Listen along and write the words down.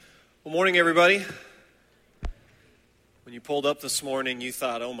Well, morning, everybody. When you pulled up this morning, you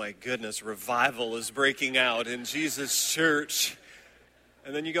thought, oh my goodness, revival is breaking out in Jesus' church.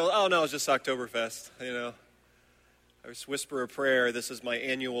 And then you go, oh no, it's just Oktoberfest, I just whisper a prayer. This is my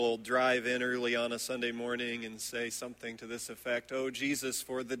annual drive in early on a Sunday morning and say something to this effect. Oh, Jesus,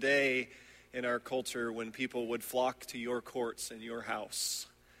 for the day in our culture when people would flock to your courts and your house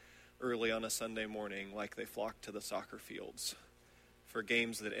early on a Sunday morning like they flock to the soccer fields for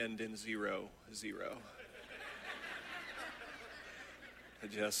games that end in 0-0. I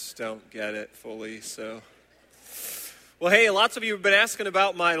just don't get it fully, so. Well, hey, lots of you have been asking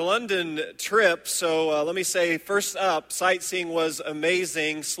about my London trip, so let me say, first up, sightseeing was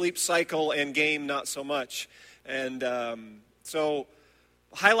amazing, sleep cycle and game not so much. And so,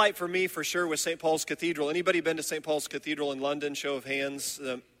 highlight for me for sure was St. Paul's Cathedral. Anybody been to St. Paul's Cathedral in London? Show of hands.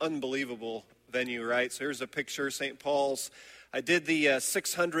 Unbelievable venue, right? So here's a picture of St. Paul's. I did the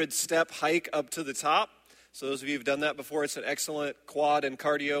 600-step hike up to the top. So those of you who've done that before, it's an excellent quad and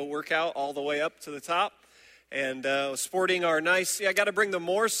cardio workout all the way up to the top. And sporting our nice, I got to bring the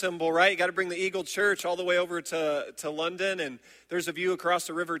Moore symbol, right? You got to bring the Eagle Church all the way over to London. And there's a view across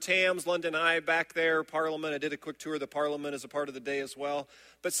the River Thames, London Eye back there, Parliament. I did a quick tour of the Parliament as a part of the day as well.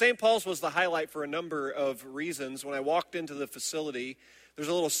 But St. Paul's was the highlight for a number of reasons. When I walked into the facility, there's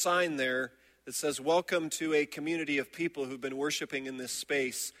a little sign there that says, welcome to a community of people who've been worshiping in this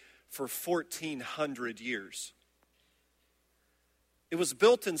space for 1,400 years. It was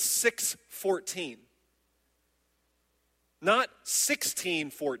built in 614. Not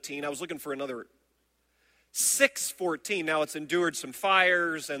 1614. I was looking for another 614. Now it's endured some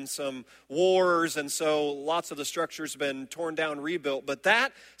fires and some wars, and so lots of the structure's been torn down, rebuilt. But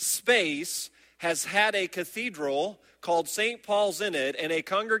that space has had a cathedral called St. Paul's in it, and a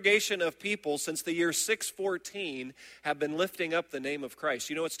congregation of people since the year 614 have been lifting up the name of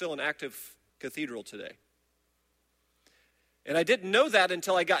Christ. You know, it's still an active cathedral today. And I didn't know that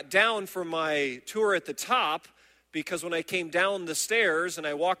until I got down from my tour at the top, because when I came down the stairs and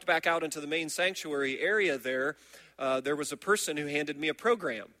I walked back out into the main sanctuary area there was a person who handed me a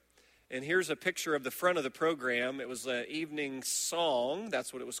program. And here's a picture of the front of the program. It was an evening song,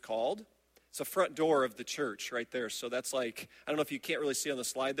 that's what it was called. It's the front door of the church right there. So that's like, I don't know if you can't really see on the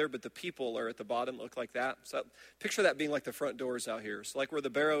slide there, but the people are at the bottom, look like that. So picture that being like the front doors out here. So like where the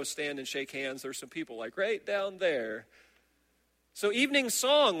barrows stand and shake hands, there's some people like right down there. So evening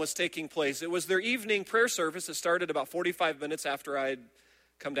song was taking place. It was their evening prayer service. It started about 45 minutes after I'd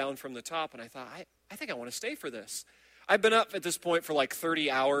come down from the top, and I thought, I think I want to stay for this. I've been up at this point for like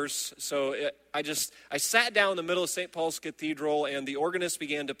 30 hours, so I sat down in the middle of St. Paul's Cathedral, and the organist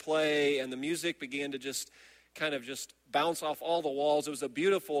began to play, and the music began to just bounce off all the walls. It was a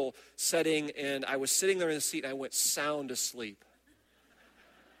beautiful setting, and I was sitting there in the seat, and I went sound asleep.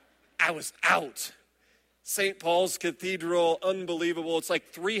 I was out. St. Paul's Cathedral, unbelievable. It's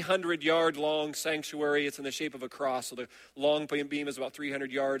like 300-yard long sanctuary. It's in the shape of a cross. So the long beam is about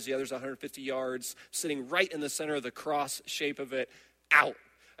 300 yards. The other's 150 yards. Sitting right in the center of the cross shape of it. Out.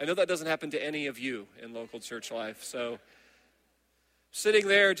 I know that doesn't happen to any of you in local church life. So sitting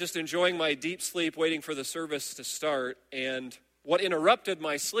there just enjoying my deep sleep, waiting for the service to start. And what interrupted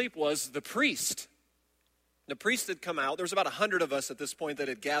my sleep was the priest. The priest had come out. There was about 100 of us at this point that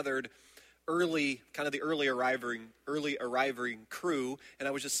had gathered early arriving crew, and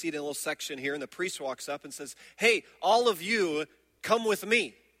I was just seated in a little section here, and the priest walks up and says, hey, all of you, come with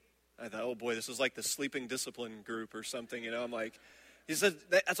me. I thought, oh boy, this is like the sleeping discipline group or something, I'm like, he said,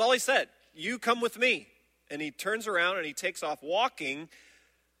 that's all he said, you come with me. And he turns around and he takes off walking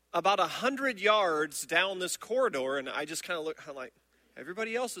about 100 yards down this corridor, and I just kind of look, I'm like,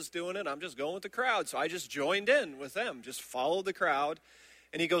 everybody else is doing it, I'm just going with the crowd. So I just joined in with them, just followed the crowd.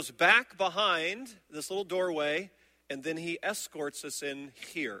 And he goes back behind this little doorway, and then he escorts us in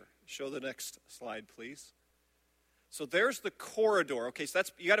here. Show the next slide, please. So there's the corridor. Okay, so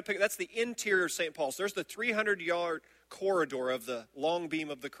that's the interior of St. Paul's. There's the 300-yard corridor of the long beam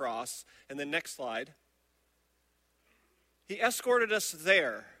of the cross. And then next slide. He escorted us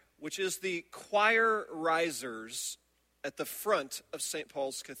there, which is the choir risers at the front of St.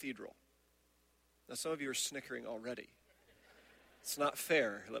 Paul's Cathedral. Now, some of you are snickering already. It's not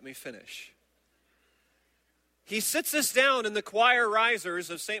fair. Let me finish. He sits us down in the choir risers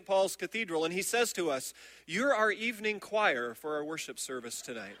of St. Paul's Cathedral, and he says to us, you're our evening choir for our worship service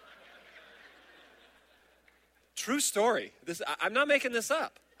tonight. True story. I'm not making this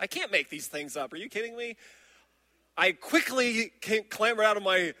up. I can't make these things up. Are you kidding me? I quickly clambered out of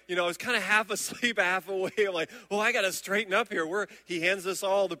my, I was kind of half asleep, half awake. I'm like, I got to straighten up here. He hands us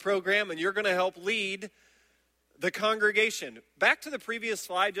all the program, and you're going to help lead the congregation. Back to the previous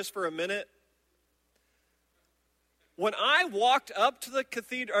slide just for a minute. When I walked up to the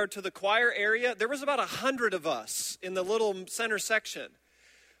cathedral or to the choir area, there was about 100 of us in the little center section.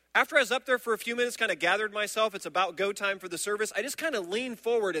 After I was up there for a few minutes, kind of gathered myself, it's about go time for the service, I just kind of leaned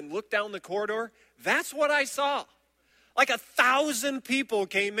forward and looked down the corridor. That's what I saw. Like 1,000 people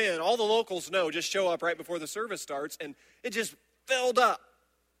came in. All the locals know, just show up right before the service starts, and it just filled up.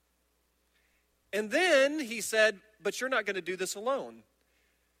 And then he said, but you're not going to do this alone.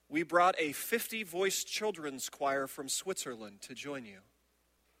 We brought a 50-voice children's choir from Switzerland to join you.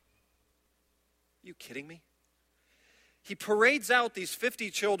 Are you kidding me? He parades out these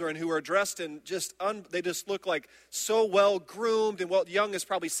 50 children who are dressed in they just look like so well groomed, and young is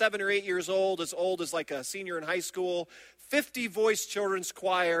probably 7 or 8 years old as like a senior in high school. 50-voice children's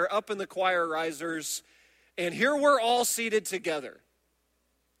choir up in the choir risers, and here we're all seated together.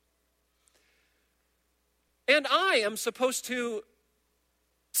 And I am supposed to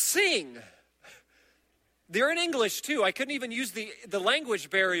sing. They're in English too. I couldn't even use the language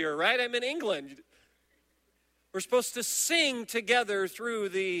barrier, right? I'm in England. We're supposed to sing together through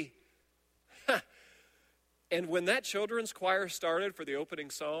and when that children's choir started for the opening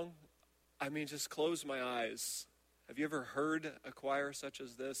song, just closed my eyes. Have you ever heard a choir such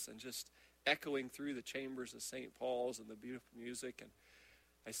as this and just echoing through the chambers of St. Paul's and the beautiful music? And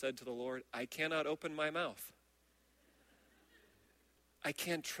I said to the Lord, I cannot open my mouth. I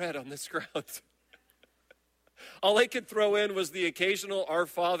can't tread on this ground. All I could throw in was the occasional Our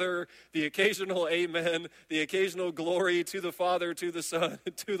Father, the occasional Amen, the occasional glory to the Father, to the Son,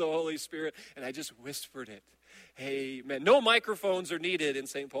 to the Holy Spirit, and I just whispered it. Amen. No microphones are needed in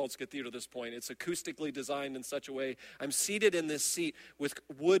St. Paul's Cathedral at this point. It's acoustically designed in such a way. I'm seated in this seat with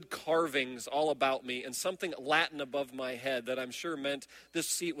wood carvings all about me and something Latin above my head that I'm sure meant this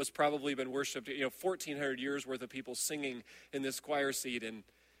seat was probably been worshipped, 1,400 years worth of people singing in this choir seat, and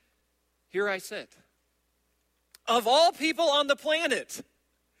here I sit. Of all people on the planet.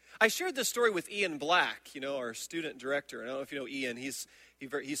 I shared this story with Ian Black, our student director. I don't know if you know Ian. He's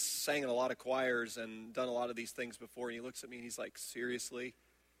sang in a lot of choirs and done a lot of these things before. And he looks at me and he's like, seriously?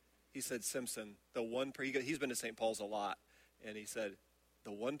 He said, Simpson, he's been to St. Paul's a lot. And he said,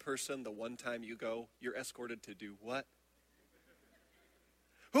 the one time you go, you're escorted to do what?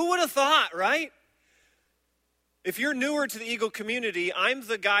 Who would have thought, right? If you're newer to the Eagle community, I'm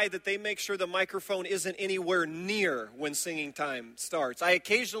the guy that they make sure the microphone isn't anywhere near when singing time starts. I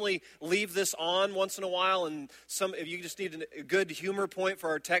occasionally leave this on once in a while, and if you just need a good humor point for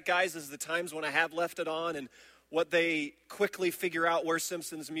our tech guys is the times when I have left it on and what they quickly figure out where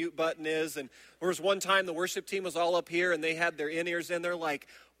Simpson's mute button is. And there was one time the worship team was all up here and they had their in-ears in. They're like,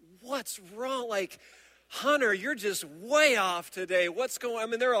 what's wrong? Like, Hunter, you're just way off today. What's going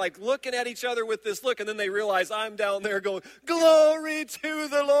on? They're like looking at each other with this look, and then they realize I'm down there going, glory to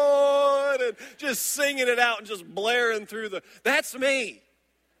the Lord, and just singing it out and just blaring through that's me.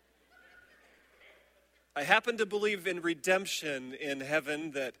 I happen to believe in redemption in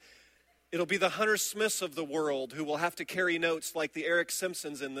heaven, that it'll be the Hunter Smiths of the world who will have to carry notes like the Eric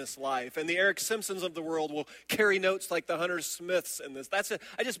Simpsons in this life. And the Eric Simpsons of the world will carry notes like the Hunter Smiths in this.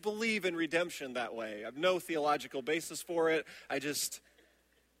 I just believe in redemption that way. I have no theological basis for it. That's not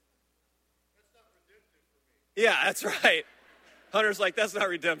redemptive for me. Yeah, that's right. Hunter's like, that's not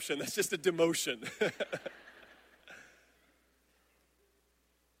redemption. That's just a demotion.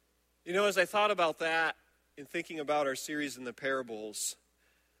 As I thought about that in thinking about our series in the parables,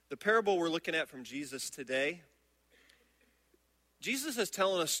 the parable we're looking at from Jesus today, Jesus is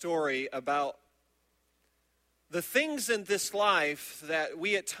telling a story about the things in this life that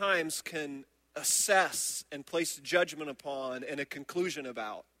we at times can assess and place judgment upon and a conclusion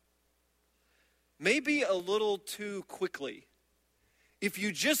about. Maybe a little too quickly. If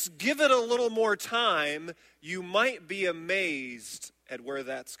you just give it a little more time, you might be amazed at where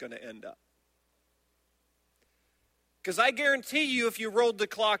that's going to end up. Because I guarantee you, if you rolled the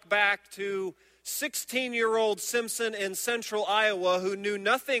clock back to 16-year-old Simpson in central Iowa who knew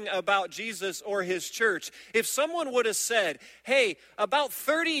nothing about Jesus or his church, if someone would have said, hey, about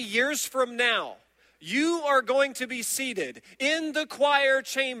 30 years from now, you are going to be seated in the choir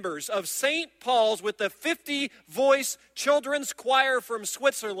chambers of St. Paul's with the 50-voice children's choir from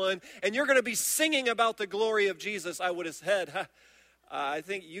Switzerland, and you're going to be singing about the glory of Jesus, I would have said, I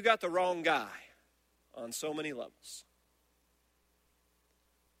think you got the wrong guy on so many levels.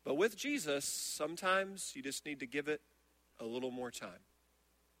 But with Jesus, sometimes you just need to give it a little more time.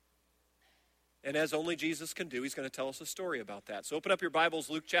 And as only Jesus can do, he's going to tell us a story about that. So open up your Bibles,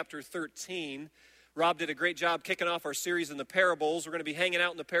 Luke chapter 13. Rob did a great job kicking off our series in the parables. We're going to be hanging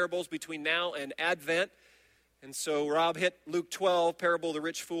out in the parables between now and Advent. And so Rob hit Luke 12, parable of the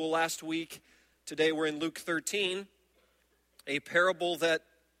rich fool, last week. Today we're in Luke 13, a parable that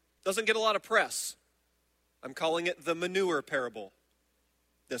doesn't get a lot of press. I'm calling it the manure parable.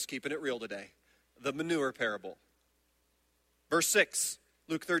 Just keeping it real today. The manure parable. Verse 6,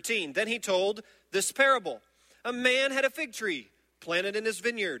 Luke 13. Then he told this parable. A man had a fig tree planted in his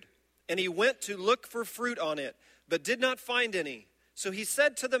vineyard, and he went to look for fruit on it, but did not find any. So he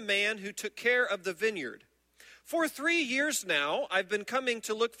said to the man who took care of the vineyard, for 3 years now I've been coming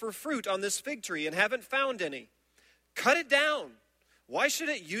to look for fruit on this fig tree and haven't found any. Cut it down. Why should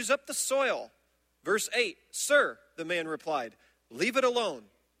it use up the soil? Verse 8, Sir, the man replied, leave it alone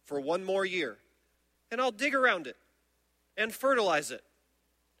for 1 more year, and I'll dig around it and fertilize it.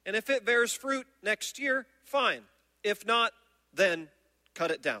 And if it bears fruit next year, fine. If not, then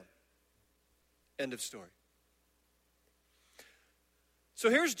cut it down. End of story. So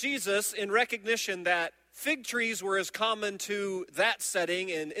here's Jesus in recognition that fig trees were as common to that setting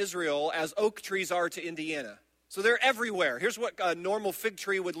in Israel as oak trees are to Indiana. So they're everywhere. Here's what a normal fig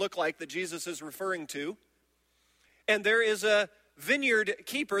tree would look like that Jesus is referring to. And there is a vineyard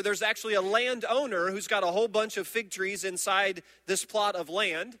keeper. There's actually a landowner who's got a whole bunch of fig trees inside this plot of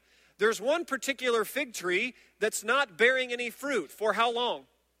land. There's one particular fig tree that's not bearing any fruit. For how long?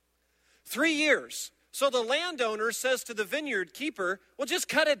 3 years. So the landowner says to the vineyard keeper, well, just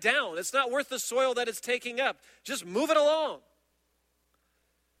cut it down. It's not worth the soil that it's taking up. Just move it along.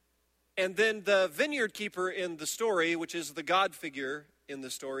 And then the vineyard keeper in the story, which is the God figure in the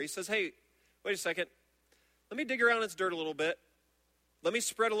story, says, hey, wait a second. Let me dig around its dirt a little bit. Let me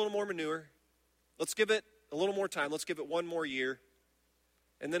spread a little more manure. Let's give it a little more time. Let's give it 1 more year.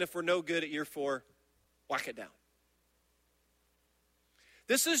 And then if we're no good at year 4, whack it down.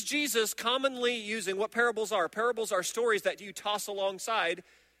 This is Jesus commonly using what parables are. Parables are stories that you toss alongside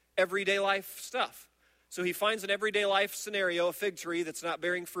everyday life stuff. So he finds an everyday life scenario, a fig tree that's not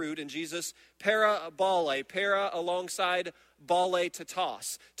bearing fruit, and Jesus, para alongside bale to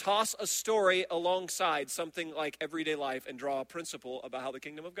toss. Toss a story alongside something like everyday life and draw a principle about how the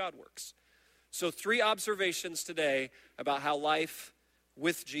kingdom of God works. So 3 observations today about how life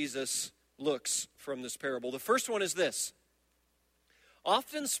with Jesus looks from this parable. The first one is this.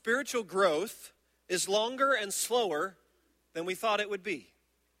 Often spiritual growth is longer and slower than we thought it would be.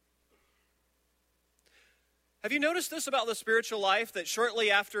 Have you noticed this about the spiritual life, that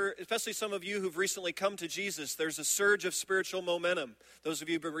shortly after, especially some of you who've recently come to Jesus, there's a surge of spiritual momentum. Those of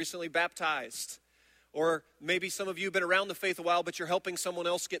you who've been recently baptized. Or maybe some of you have been around the faith a while, but you're helping someone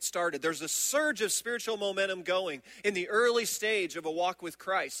else get started. There's a surge of spiritual momentum going in the early stage of a walk with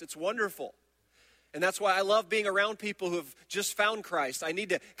Christ. It's wonderful. And that's why I love being around people who have just found Christ. I need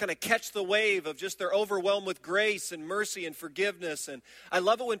to kind of catch the wave of just they're overwhelmed with grace and mercy and forgiveness. And I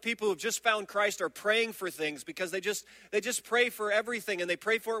love it when people who have just found Christ are praying for things, because they just pray for everything, and they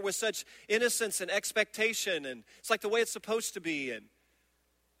pray for it with such innocence and expectation. And it's like the way it's supposed to be.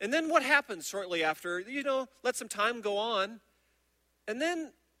 And then what happens shortly after? Let some time go on. And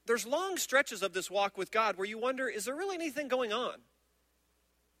then there's long stretches of this walk with God where you wonder, is there really anything going on?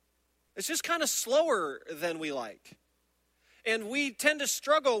 It's just kind of slower than we like. And we tend to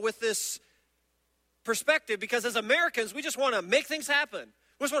struggle with this perspective because as Americans, we just want to make things happen.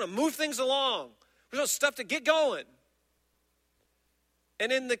 We just want to move things along. We want stuff to get going.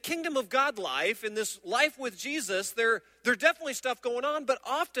 And in the kingdom of God life, in this life with Jesus, there's definitely stuff going on, but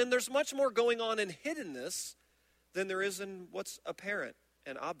often there's much more going on in hiddenness than there is in what's apparent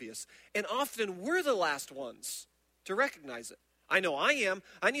and obvious. And often we're the last ones to recognize it. I know I am.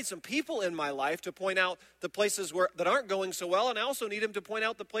 I need some people in my life to point out the places that aren't going so well, and I also need them to point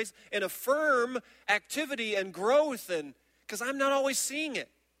out the place and affirm activity and growth, and because I'm not always seeing it.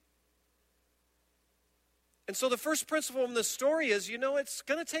 And so the first principle in this story is, it's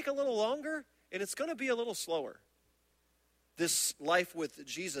going to take a little longer, and it's going to be a little slower. This life with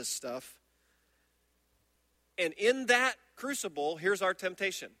Jesus stuff. And in that crucible, here's our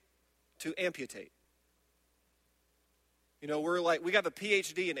temptation: to amputate. We got a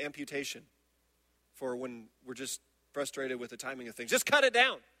PhD in amputation for when we're just frustrated with the timing of things. Just cut it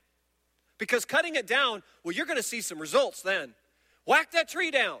down. Because cutting it down, well, you're going to see some results then. Whack that tree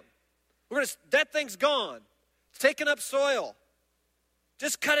down. That thing's gone. It's taking up soil.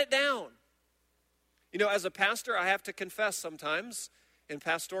 Just cut it down. As a pastor, I have to confess sometimes in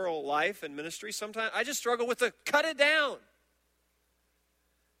pastoral life and ministry, sometimes I just struggle with the cut it down.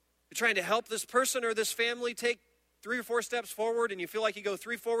 You're trying to help this person or this family take 3 or 4 steps forward, and you feel like you go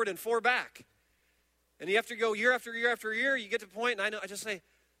 3 forward and 4 back. And you have to go year after year after year. You get to the point, and I just say,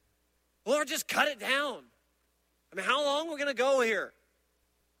 Lord, just cut it down. How long are we going to go here?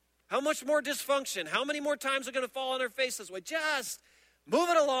 How much more dysfunction? How many more times are going to fall on their faces? Well, just move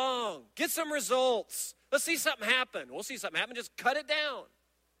it along. Get some results. Let's see something happen. We'll see something happen. Just cut it down.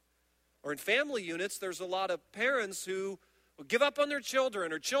 Or in family units, there's a lot of parents who give up on their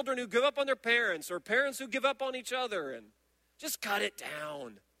children, or children who give up on their parents, or parents who give up on each other. And just cut it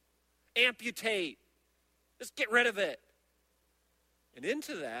down. Amputate. Just get rid of it. And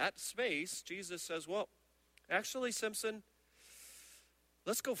into that space, Jesus says, well, actually, Simpson,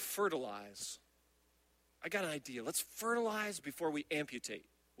 let's go fertilize. I got an idea. Let's fertilize before we amputate.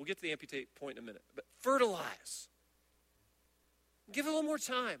 We'll get to the amputate point in a minute. But fertilize. Give it a little more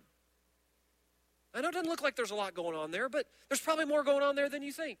time. I know it doesn't look like there's a lot going on there, but there's probably more going on there than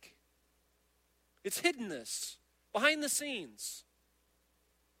you think. It's hiddenness, behind the scenes.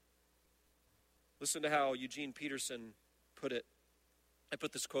 Listen to how Eugene Peterson put it. I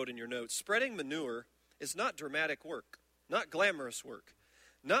put this quote in your notes. Spreading manure is not dramatic work, not glamorous work,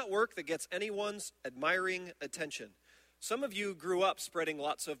 not work that gets anyone's admiring attention. Some of you grew up spreading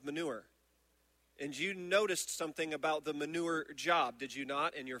lots of manure, and you noticed something about the manure job, did you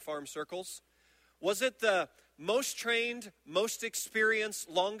not, in your farm circles? Was it the most trained, most experienced,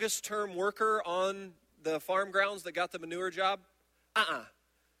 longest term worker on the farm grounds that got the manure job?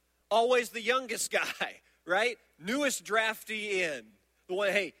 Always the youngest guy, right? Newest draftee in. The one,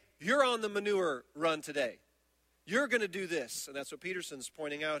 hey, you're on the manure run today. You're going to do this. And that's what Peterson's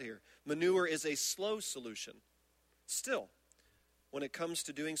pointing out here. Manure is a slow solution. Still, when it comes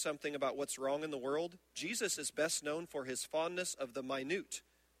to doing something about what's wrong in the world, Jesus is best known for his fondness of the minute,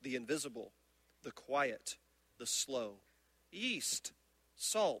 the invisible, the quiet, the slow. Yeast,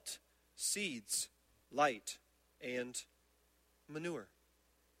 salt, seeds, light, and manure.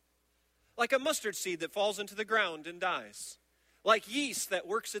 Like a mustard seed that falls into the ground and dies. Like yeast that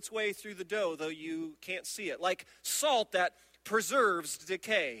works its way through the dough, though you can't see it. Like salt that preserves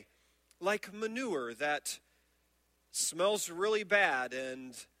decay. Like manure that smells really bad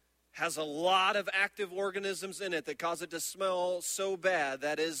and has a lot of active organisms in it that cause it to smell so bad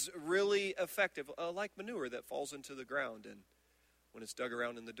that is really effective. Like manure that falls into the ground and when it's dug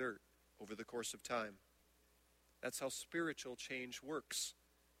around in the dirt over the course of time. That's how spiritual change works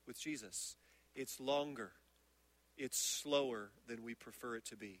with Jesus. It's longer. It's slower than we prefer it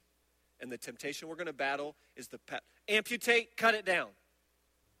to be. And the temptation we're going to battle is amputate, cut it down.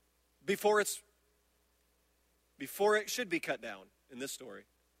 Before it should be cut down in this story.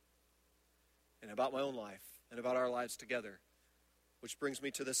 And about my own life and about our lives together. Which brings me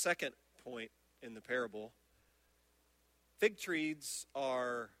to the second point in the parable. Fig trees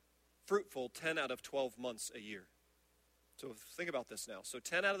are fruitful 10 out of 12 months a year. So think about this now. So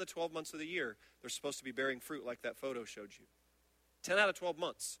 10 out of the 12 months of the year, they're supposed to be bearing fruit like that photo showed you. 10 out of 12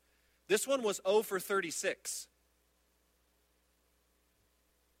 months. This one was 0 for 36.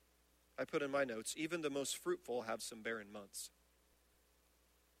 I put in my notes, even the most fruitful have some barren months.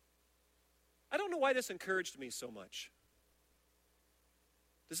 I don't know why this encouraged me so much.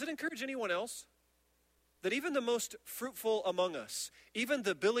 Does it encourage anyone else? That even the most fruitful among us, even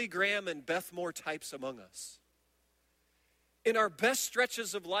the Billy Graham and Beth Moore types among us, in our best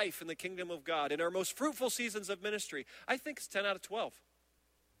stretches of life in the kingdom of God, in our most fruitful seasons of ministry, I think it's 10 out of 12.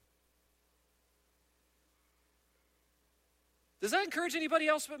 Does that encourage anybody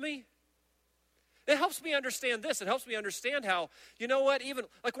else but me? It helps me understand this. It helps me understand how, you know what, even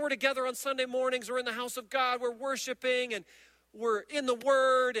like we're together on Sunday mornings, we're in the house of God, we're worshiping, and we're in the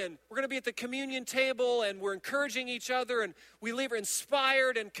Word, and we're going to be at the communion table, and we're encouraging each other, and we leave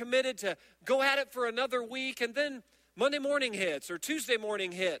inspired and committed to go at it for another week, and then Monday morning hits or Tuesday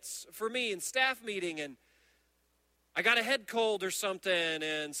morning hits for me in staff meeting, and I got a head cold or something,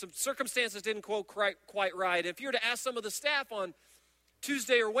 and some circumstances didn't go quite right. If you were to ask some of the staff on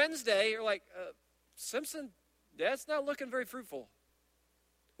Tuesday or Wednesday, you're like, Simpson, that's not looking very fruitful.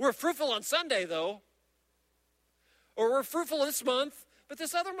 We're fruitful on Sunday, though. Or we're fruitful this month, but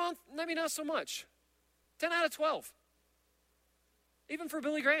this other month, maybe not so much. 10 out of 12. Even for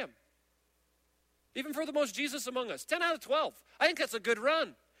Billy Graham. Even for the most Jesus among us. 10 out of 12. I think that's a good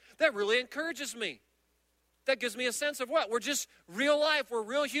run. That really encourages me. That gives me a sense of what? We're just real life. We're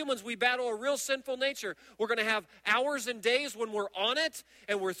real humans. We battle a real sinful nature. We're going to have hours and days when we're on it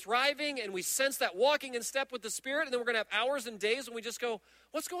and we're thriving and we sense that walking in step with the Spirit. And then we're going to have hours and days when we just go,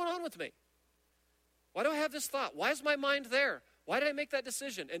 what's going on with me? Why do I have this thought? Why is my mind there? Why did I make that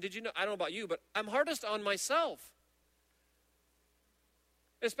decision? And did you know, I don't know about you, but I'm hardest on myself.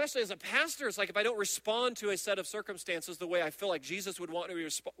 Especially as a pastor, it's like if I don't respond to a set of circumstances the way I feel like Jesus would want me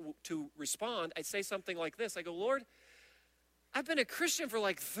to respond, I'd say something like this. I go, Lord, I've been a Christian for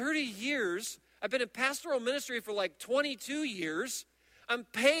like 30 years. I've been in pastoral ministry for like 22 years. I'm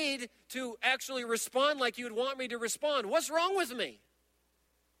paid to actually respond like you would want me to respond. What's wrong with me?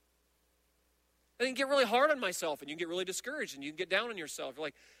 And you get really hard on myself, and you get really discouraged, and you get down on yourself. You're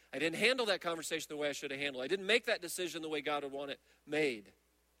like, I didn't handle that conversation the way I should have handled it. I didn't make that decision the way God would want it made.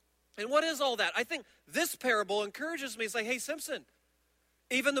 And what is all that? I think this parable encourages me. It's like, hey, Simpson,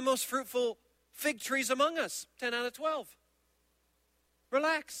 even the most fruitful fig trees among us, 10 out of 12.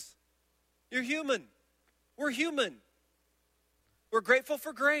 Relax. You're human. We're human. We're grateful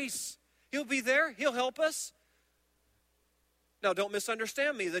for grace. He'll be there. He'll help us. Now, don't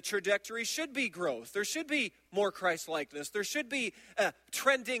misunderstand me. The trajectory should be growth. There should be more Christ-likeness. There should be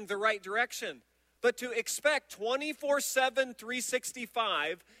trending the right direction. But to expect 24/7,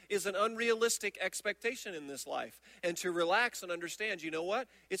 365 is an unrealistic expectation in this life. And to relax and understand, you know what?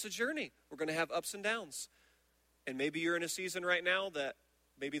 It's a journey. We're going to have ups and downs. And maybe you're in a season right now that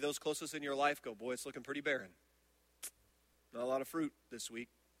maybe those closest in your life go, boy, it's looking pretty barren. Not a lot of fruit this week.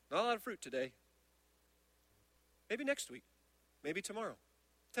 Not a lot of fruit today. Maybe next week. Maybe tomorrow.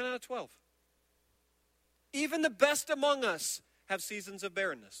 10 out of 12. Even the best among us have seasons of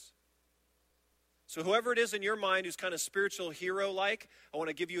barrenness. So whoever it is in your mind who's kind of spiritual hero-like, I want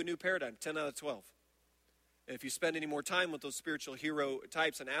to give you a new paradigm, 10 out of 12. And if you spend any more time with those spiritual hero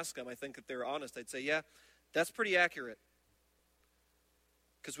types and ask them, I think if they're honest, I'd say, yeah, that's pretty accurate.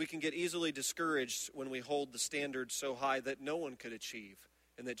 Because we can get easily discouraged when we hold the standard so high that no one could achieve.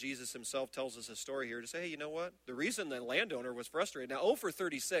 And that Jesus himself tells us a story here to say, hey, you know what? The reason the landowner was frustrated. Now, 0 for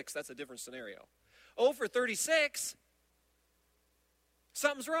 36, that's a different scenario. 0 for 36,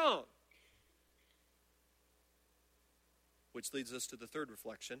 something's wrong. Which leads us to the third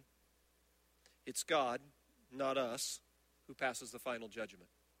reflection. It's God, not us, who passes the final judgment.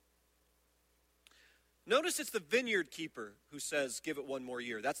 Notice it's the vineyard keeper who says, give it one more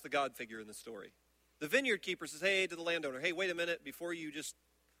year. That's the God figure in the story. The vineyard keeper says, hey, to the landowner, hey, wait a minute, before you just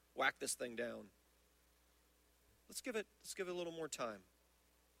whack this thing down. Let's give it a little more time.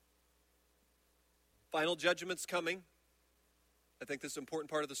 Final judgment's coming. I think this is an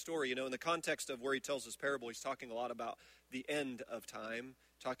important part of the story. You know, in the context of where he tells this parable, he's talking a lot about the end of time,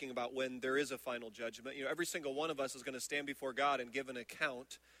 talking about when there is a final judgment. You know, every single one of us is going to stand before God and give an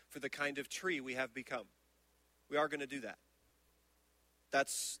account for the kind of tree we have become. We are going to do that.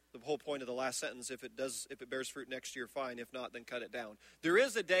 That's the whole point of the last sentence. If it bears fruit next year, fine. If not, then cut it down. There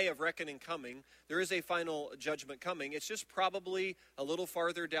is a day of reckoning coming. There is a final judgment coming. It's just probably a little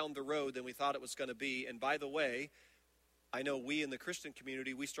farther down the road than we thought it was going to be. And by the way, I know we in the Christian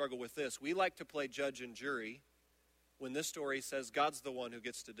community, we struggle with this. We like to play judge and jury when this story says God's the one who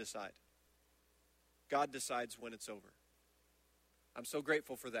gets to decide. God decides when it's over. I'm so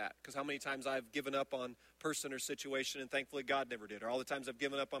grateful for that, because how many times I've given up on person or situation, and thankfully God never did. Or all the times I've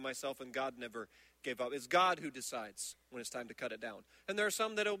given up on myself and God never gave up. It's God who decides when it's time to cut it down. And there are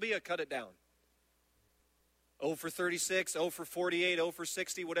some that will be a cut it down. 0 for 36, 0 for 48, 0 for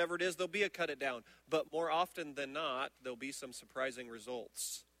 60, whatever it is, there'll be a cut it down. But more often than not, there'll be some surprising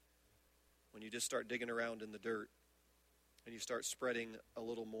results when you just start digging around in the dirt and you start spreading a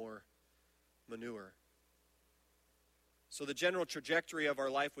little more manure. So the general trajectory of our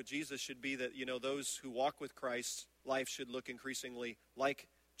life with Jesus should be that, you know, those who walk with Christ, life should look increasingly like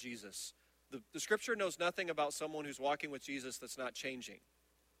Jesus. The scripture knows nothing about someone who's walking with Jesus that's not changing.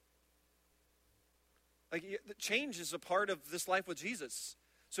 Like, change is a part of this life with Jesus.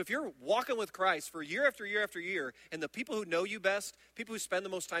 So if you're walking with Christ for year after year after year, and the people who know you best, people who spend the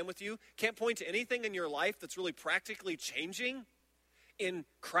most time with you, can't point to anything in your life that's really practically changing in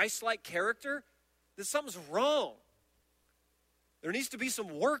Christ-like character, then something's wrong. There needs to be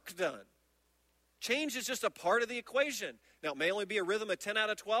some work done. Change is just a part of the equation. Now, it may only be a rhythm of 10 out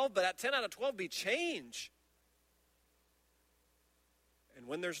of 12, but at 10 out of 12 be change. And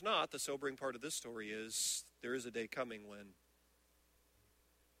when there's not, the sobering part of this story is there is a day coming when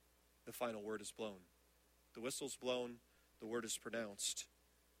the final word is blown. The whistle's blown, the word is pronounced,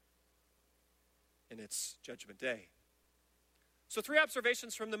 and it's Judgment Day. So 3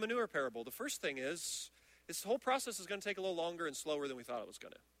 observations from the manure parable. The first thing is, this whole process is going to take a little longer and slower than we thought it was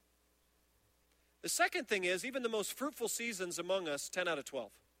going to. The second thing is, even the most fruitful seasons among us, 10 out of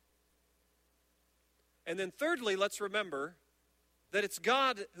 12. And then thirdly, let's remember that it's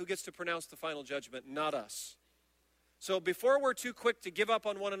God who gets to pronounce the final judgment, not us. So before we're too quick to give up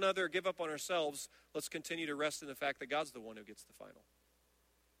on one another or give up on ourselves, let's continue to rest in the fact that God's the one who gets the final.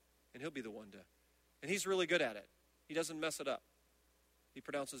 And he'll be the one to. And he's really good at it. He doesn't mess it up. He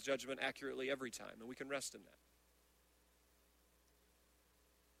pronounces judgment accurately every time, and we can rest in that.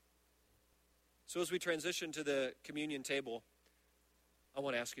 So as we transition to the communion table, I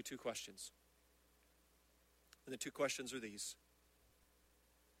want to ask you 2 questions. And the 2 questions are these.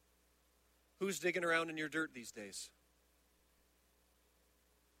 Who's digging around in your dirt these days?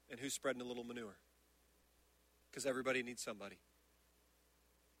 And who's spreading a little manure? Because everybody needs somebody.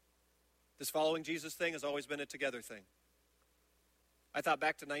 This following Jesus thing has always been a together thing. I thought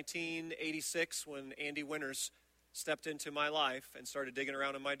back to 1986 when Andy Winters stepped into my life and started digging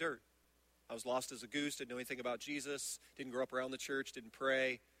around in my dirt. I was lost as a goose, didn't know anything about Jesus, didn't grow up around the church, didn't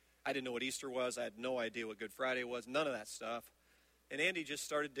pray. I didn't know what Easter was. I had no idea what Good Friday was, none of that stuff. And Andy just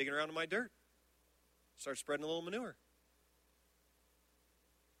started digging around in my dirt. Started spreading a little manure.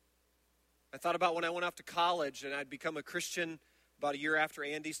 I thought about when I went off to college and I'd become a Christian about a year after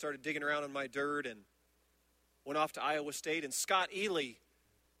Andy started digging around in my dirt and went off to Iowa State. And Scott Ely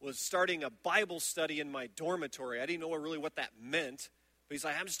was starting a Bible study in my dormitory. I didn't know really what that meant. But he's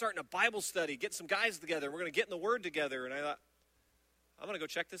like, I'm just starting a Bible study. Get some guys together. We're going to get in the Word together. And I thought, I'm going to go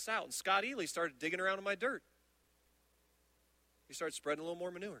check this out. And Scott Ely started digging around in my dirt. He started spreading a little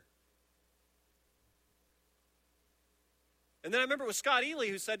more manure. And then I remember it was Scott Ely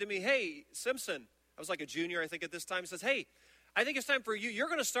who said to me, hey, Simpson, I was like a junior, I think, at this time. He says, hey, I think it's time for you. You're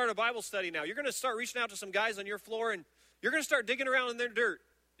going to start a Bible study now. You're going to start reaching out to some guys on your floor, and you're going to start digging around in their dirt.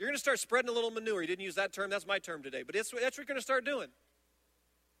 You're going to start spreading a little manure. He didn't use that term. That's my term today. But that's what you're going to start doing.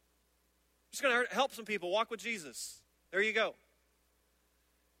 Just going to help some people walk with Jesus. There you go.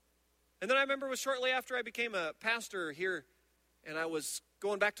 And then I remember it was shortly after I became a pastor here, and I was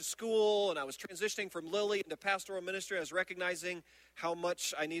going back to school, and I was transitioning from Lily into pastoral ministry. I was recognizing how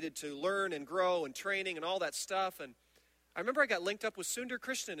much I needed to learn and grow and training and all that stuff. And I remember I got linked up with Sundar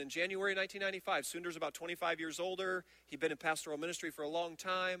Krishnan in January 1995. Sundar's about 25 years older. He'd been in pastoral ministry for a long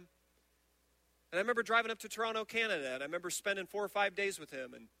time. And I remember driving up to Toronto, Canada, and I remember spending 4 or 5 days with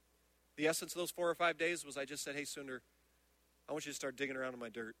him. And the essence of those 4 or 5 days was I just said, hey, Sundar, I want you to start digging around in my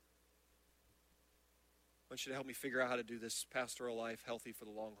dirt. I want you to help me figure out how to do this pastoral life healthy for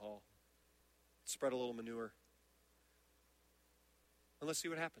the long haul. Spread a little manure. And let's see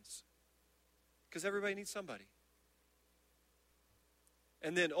what happens. Because everybody needs somebody.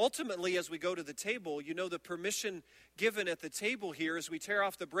 And then ultimately, as we go to the table, you know, the permission given at the table here as we tear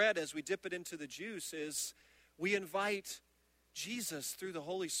off the bread, as we dip it into the juice, is we invite Jesus through the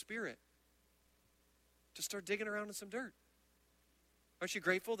Holy Spirit to start digging around in some dirt. Aren't you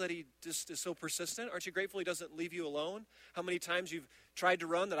grateful that he just is so persistent? Aren't you grateful he doesn't leave you alone? How many times you've tried to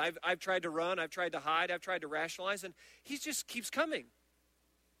run, that I've tried to run, I've tried to hide, I've tried to rationalize, and he just keeps coming.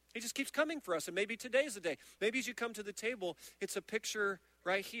 He just keeps coming for us, and maybe today's the day. Maybe as you come to the table, it's a picture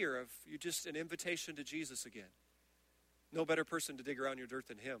right here of you, just an invitation to Jesus again. No better person to dig around your dirt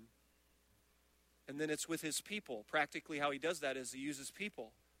than him. And then it's with his people. Practically how he does that is he uses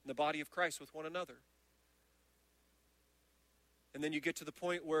people in the body of Christ with one another. And then you get to the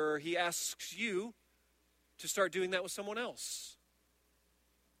point where he asks you to start doing that with someone else.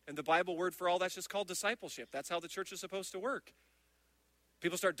 And the Bible word for all that's just called discipleship. That's how the church is supposed to work.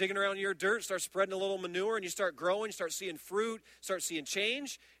 People start digging around your dirt, start spreading a little manure, and you start growing, you start seeing fruit, start seeing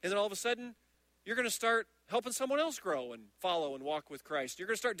change, and then all of a sudden, you're going to start helping someone else grow and follow and walk with Christ. You're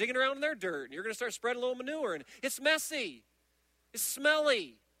going to start digging around in their dirt, and you're going to start spreading a little manure, and it's messy, it's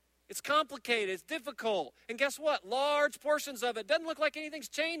smelly, it's complicated, it's difficult, and guess what? Large portions of it doesn't look like anything's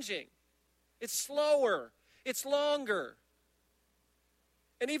changing. It's slower, it's longer,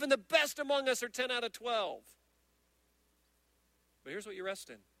 and even the best among us are 10 out of 12. But here's what you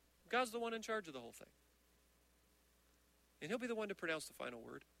rest in. God's the one in charge of the whole thing. And he'll be the one to pronounce the final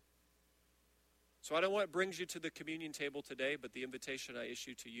word. So I don't know what brings you to the communion table today, but the invitation I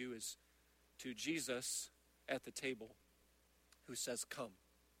issue to you is to Jesus at the table who says, come.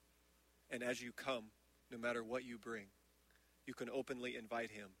 And as you come, no matter what you bring, you can openly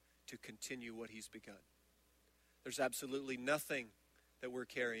invite him to continue what he's begun. There's absolutely nothing that we're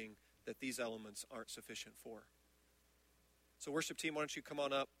carrying that these elements aren't sufficient for. So worship team, why don't you come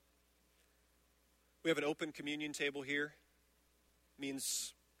on up? We have an open communion table here.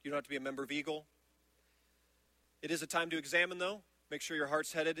 Means you don't have to be a member of Eagle. It is a time to examine, though. Make sure your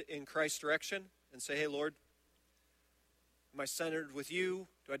heart's headed in Christ's direction and say, hey, Lord, am I centered with you?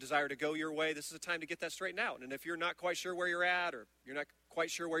 Do I desire to go your way? This is a time to get that straightened out. And if you're not quite sure where you're at, or you're not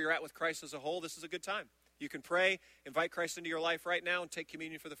quite sure where you're at with Christ as a whole, this is a good time. You can pray, invite Christ into your life right now, and take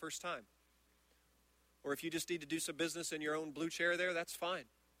communion for the first time. Or if you just need to do some business in your own blue chair there, that's fine.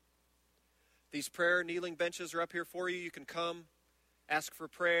 These prayer kneeling benches are up here for you. You can come, ask for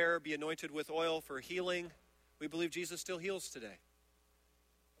prayer, be anointed with oil for healing. We believe Jesus still heals today.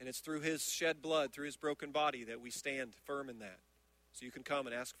 And it's through his shed blood, through his broken body, that we stand firm in that. So you can come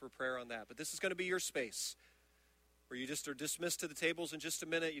and ask for prayer on that. But this is going to be your space where you just are dismissed to the tables in just a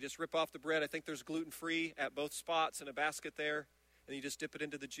minute. You just rip off the bread. I think there's gluten-free at both spots in a basket there. and you just dip it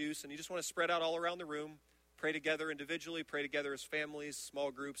into the juice, and you just want to spread out all around the room. Pray together individually, pray together as families,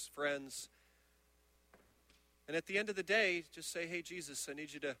 small groups, friends. And at the end of the day, just say, hey, Jesus, I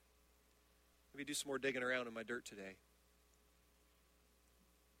need you to maybe do some more digging around in my dirt today.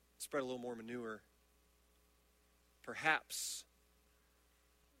 Spread a little more manure. Perhaps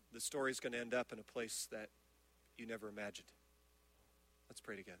the story's going to end up in a place that you never imagined. Let's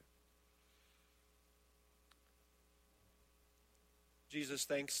pray together. Jesus,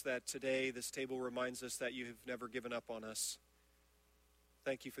 thanks that today this table reminds us that you have never given up on us.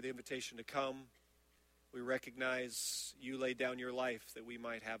 Thank you for the invitation to come. We recognize you laid down your life that we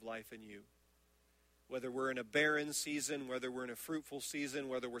might have life in you. Whether we're in a barren season, whether we're in a fruitful season,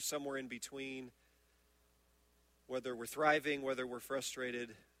 whether we're somewhere in between, whether we're thriving, whether we're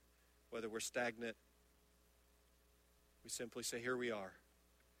frustrated, whether we're stagnant, we simply say, here we are.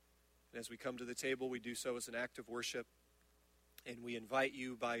 And as we come to the table, we do so as an act of worship, and we invite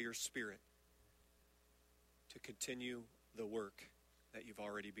you by your Spirit to continue the work that you've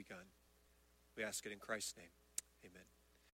already begun. We ask it in Christ's name. Amen.